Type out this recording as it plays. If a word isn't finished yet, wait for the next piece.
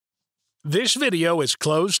This video is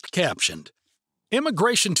closed captioned.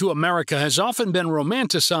 Immigration to America has often been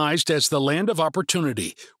romanticized as the land of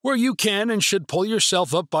opportunity, where you can and should pull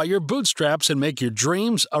yourself up by your bootstraps and make your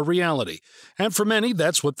dreams a reality. And for many,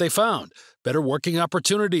 that's what they found. Better working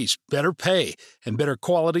opportunities, better pay, and better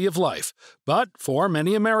quality of life. But for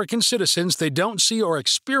many American citizens, they don't see or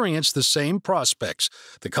experience the same prospects.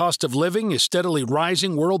 The cost of living is steadily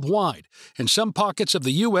rising worldwide, and some pockets of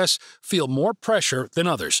the U.S. feel more pressure than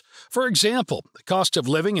others. For example, the cost of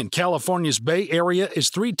living in California's Bay Area is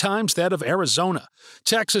 3 times that of Arizona.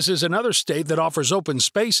 Texas is another state that offers open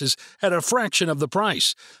spaces at a fraction of the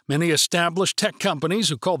price. Many established tech companies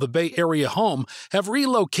who call the Bay Area home have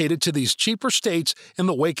relocated to these cheaper states in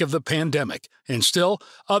the wake of the pandemic, and still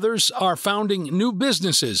others are founding new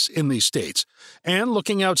businesses in these states. And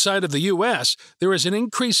looking outside of the U.S., there is an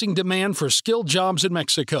increasing demand for skilled jobs in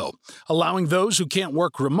Mexico, allowing those who can't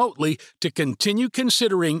work remotely to continue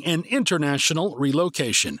considering an international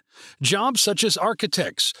relocation. Jobs such as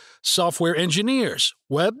architects, software engineers,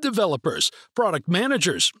 web developers, product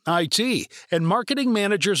managers, IT, and marketing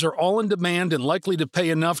managers are all in demand and likely to pay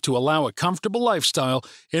enough to allow a comfortable lifestyle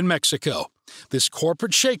in Mexico. This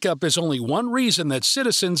corporate shakeup is only one reason that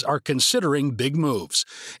citizens are considering big moves.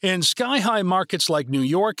 In sky-high markets like New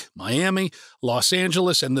York, Miami, Los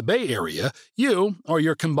Angeles, and the Bay Area, you, or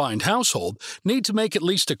your combined household, need to make at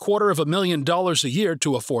least $250,000 a year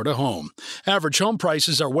to afford a home. Average home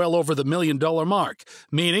prices are well over the $1 million mark,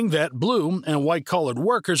 meaning that blue and white-collared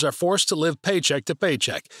workers are forced to live paycheck to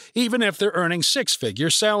paycheck, even if they're earning 6-figure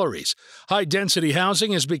salaries. High-density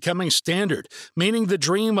housing is becoming standard, meaning the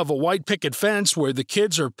dream of a white picket fence where the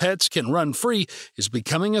kids or pets can run free is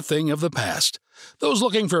becoming a thing of the past. Those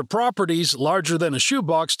looking for properties larger than a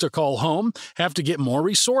shoebox to call home have to get more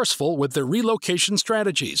resourceful with their relocation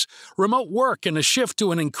strategies. Remote work and a shift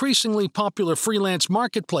to an increasingly popular freelance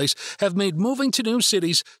marketplace have made moving to new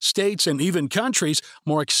cities, states, and even countries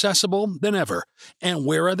more accessible than ever. And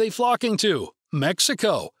where are they flocking to?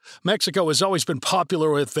 Mexico. Mexico has always been popular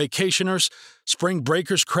with vacationers. Spring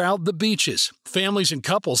breakers crowd the beaches. Families and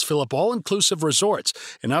couples fill up all-inclusive resorts,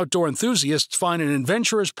 and outdoor enthusiasts find an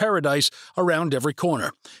adventurer's paradise around every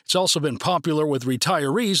corner. It's also been popular with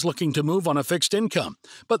retirees looking to move on a fixed income.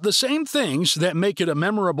 But the same things that make it a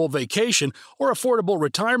memorable vacation or affordable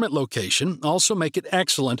retirement location also make it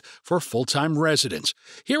excellent for full-time residents.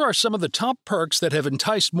 Here are some of the top perks that have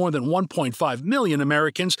enticed more than 1.5 million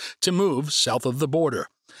Americans to move south of the border.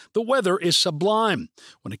 The weather is sublime.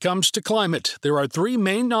 When it comes to climate, there are 3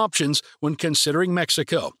 main options when considering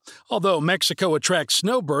Mexico. Although Mexico attracts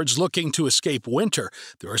snowbirds looking to escape winter,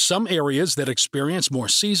 there are some areas that experience more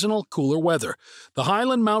seasonal, cooler weather. The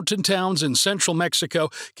highland mountain towns in central Mexico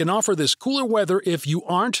can offer this cooler weather if you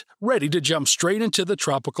aren't ready to jump straight into the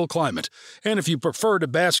tropical climate. And if you prefer to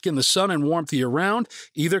bask in the sun and warmth year-round,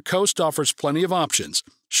 either coast offers plenty of options.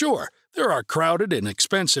 Sure, there are crowded and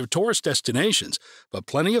expensive tourist destinations, but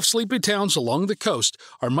plenty of sleepy towns along the coast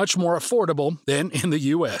are much more affordable than in the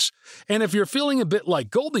U.S. And if you're feeling a bit like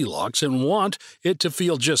Goldilocks and want it to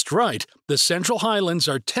feel just right, the Central Highlands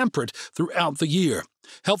are temperate throughout the year.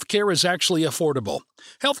 Healthcare is actually affordable.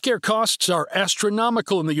 Healthcare costs are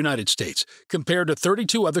astronomical in the United States compared to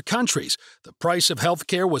 32 other countries. The price of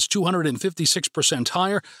healthcare was 256%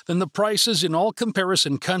 higher than the prices in all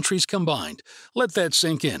comparison countries combined. Let that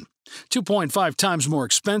sink in. 2.5 times more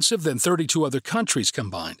expensive than 32 other countries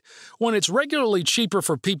combined. When it's regularly cheaper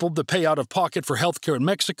for people to pay out of pocket for healthcare in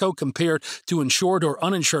Mexico compared to insured or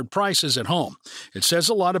uninsured prices at home, it says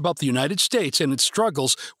a lot about the United States and its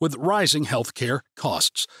struggles with rising healthcare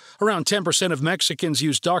costs. Around 10% of Mexicans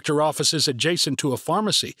use doctor offices adjacent to a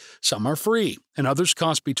pharmacy. Some are free, and others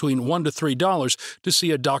cost between $1 to $3 to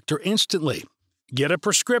see a doctor instantly. Get a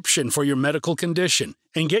prescription for your medical condition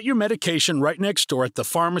and get your medication right next door at the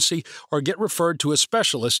pharmacy or get referred to a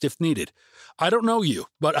specialist if needed. I don't know you,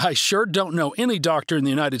 but I sure don't know any doctor in the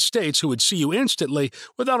United States who would see you instantly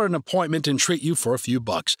without an appointment and treat you for a few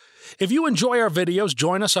bucks. If you enjoy our videos,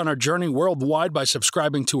 join us on our journey worldwide by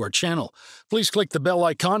subscribing to our channel. Please click the bell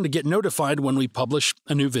icon to get notified when we publish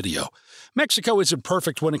a new video. Mexico isn't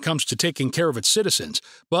perfect when it comes to taking care of its citizens,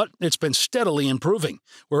 but it's been steadily improving,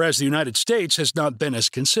 whereas the United States has not been as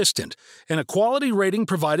consistent. In a quality rating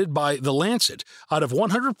provided by The Lancet, out of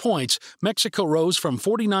 100 points, Mexico rose from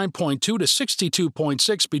 49.2 to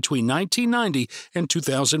 62.6 between 1990 and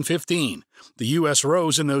 2015. The U.S.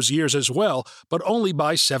 rose in those years as well, but only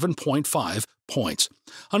by 7.5 points.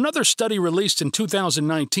 Another study released in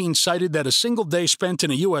 2019 cited that a single day spent in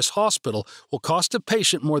a U.S. hospital will cost a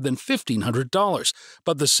patient more than $1,500,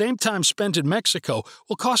 but the same time spent in Mexico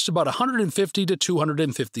will cost about $150 to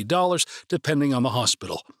 $250, depending on the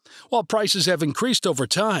hospital. While prices have increased over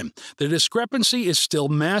time, the discrepancy is still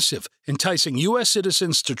massive, enticing U.S.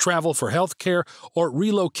 citizens to travel for health care or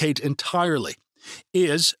relocate entirely.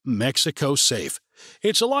 Is Mexico safe?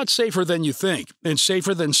 It's a lot safer than you think, and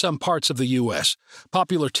safer than some parts of the U.S.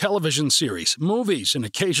 Popular television series, movies, and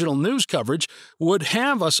occasional news coverage would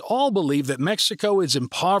have us all believe that Mexico is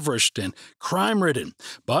impoverished and crime-ridden.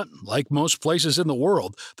 But, like most places in the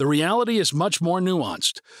world, the reality is much more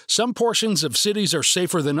nuanced. Some portions of cities are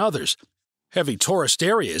safer than others. Heavy tourist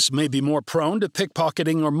areas may be more prone to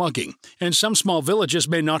pickpocketing or mugging, and some small villages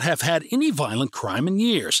may not have had any violent crime in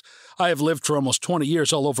years. I have lived for almost 20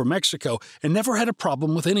 years all over Mexico and never had a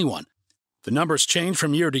problem with anyone. The numbers change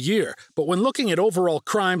from year to year, but when looking at overall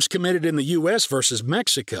crimes committed in the U.S. versus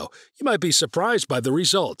Mexico, you might be surprised by the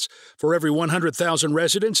results. For every 100,000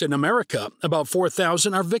 residents in America, about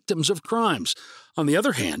 4,000 are victims of crimes. On the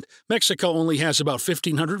other hand, Mexico only has about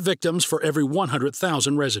 1,500 victims for every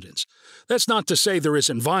 100,000 residents. That's not to say there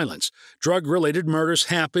isn't violence. Drug-related murders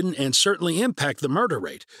happen and certainly impact the murder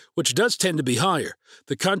rate, which does tend to be higher.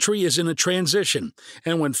 The country is in a transition,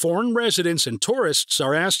 and when foreign residents and tourists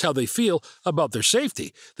are asked how they feel about their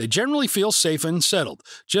safety, they generally feel safe and settled,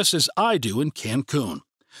 just as I do in Cancun.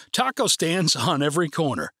 Taco stands on every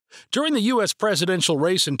corner. During the U.S. presidential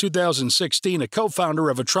race in 2016, a co-founder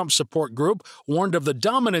of a Trump support group warned of the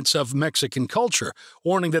dominance of Mexican culture,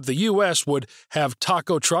 warning that the U.S. would have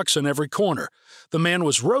taco trucks on every corner. The man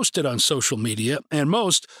was roasted on social media, and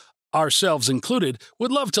most, ourselves included,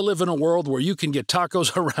 would love to live in a world where you can get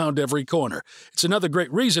tacos around every corner. It's another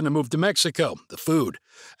great reason to move to Mexico, the food.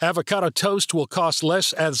 Avocado toast will cost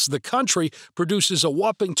less as the country produces a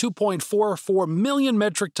whopping 2.44 million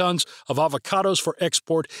metric tons of avocados for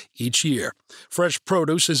export each year. Fresh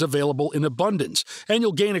produce is available in abundance, and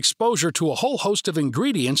you'll gain exposure to a whole host of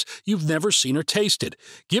ingredients you've never seen or tasted.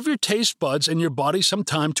 Give your taste buds and your body some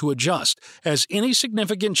time to adjust, as any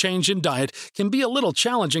significant change in diet can be a little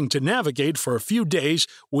challenging to navigate for a few days,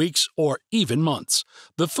 weeks, or even months.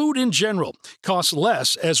 The food in general costs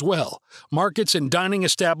less as well. Markets and dining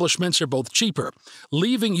establishments are both cheaper,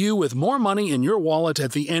 leaving you with more money in your wallet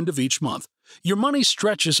at the end of each month. Your money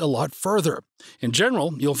stretches a lot further. In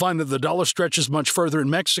general, you'll find that the dollar stretches much further in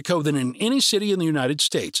Mexico than in any city in the United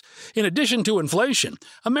States. In addition to inflation,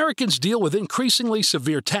 Americans deal with increasingly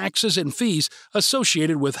severe taxes and fees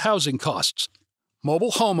associated with housing costs.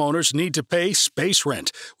 Mobile homeowners need to pay space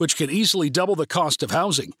rent, which can easily double the cost of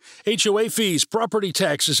housing. HOA fees, property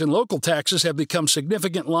taxes, and local taxes have become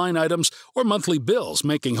significant line items or monthly bills,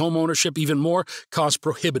 making homeownership even more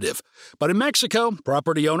cost-prohibitive. But in Mexico,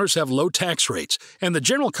 property owners have low tax rates, and the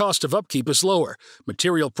general cost of upkeep is lower.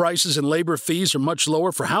 Material prices and labor fees are much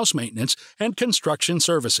lower for house maintenance and construction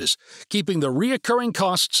services, keeping the recurring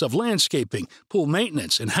costs of landscaping, pool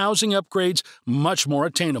maintenance, and housing upgrades much more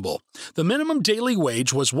attainable. The minimum daily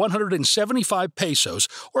wage was 175 pesos,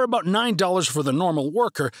 or about $9 for the normal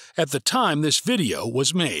worker at the time this video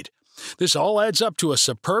was made. This all adds up to a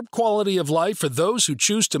superb quality of life for those who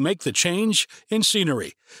choose to make the change in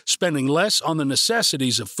scenery. Spending less on the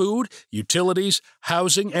necessities of food, utilities,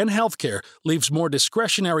 housing, and healthcare leaves more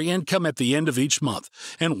discretionary income at the end of each month.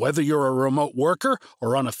 And whether you're a remote worker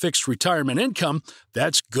or on a fixed retirement income,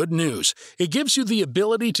 that's good news. It gives you the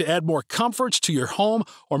ability to add more comforts to your home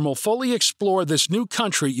or more fully explore this new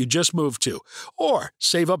country you just moved to. Or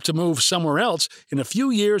save up to move somewhere else in a few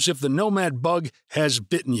years if the nomad bug has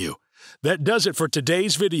bitten you. That does it for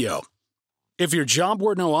today's video. If your job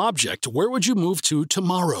were no object, where would you move to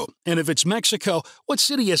tomorrow? And if it's Mexico, what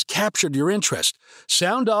city has captured your interest?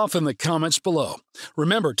 Sound off in the comments below.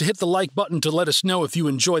 Remember to hit the like button to let us know if you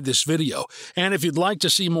enjoyed this video. And if you'd like to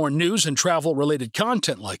see more news and travel-related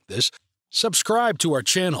content like this, subscribe to our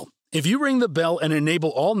channel. If you ring the bell and enable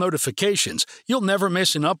all notifications, you'll never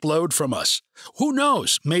miss an upload from us. Who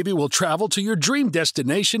knows, maybe we'll travel to your dream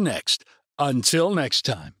destination next. Until next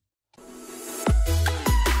time.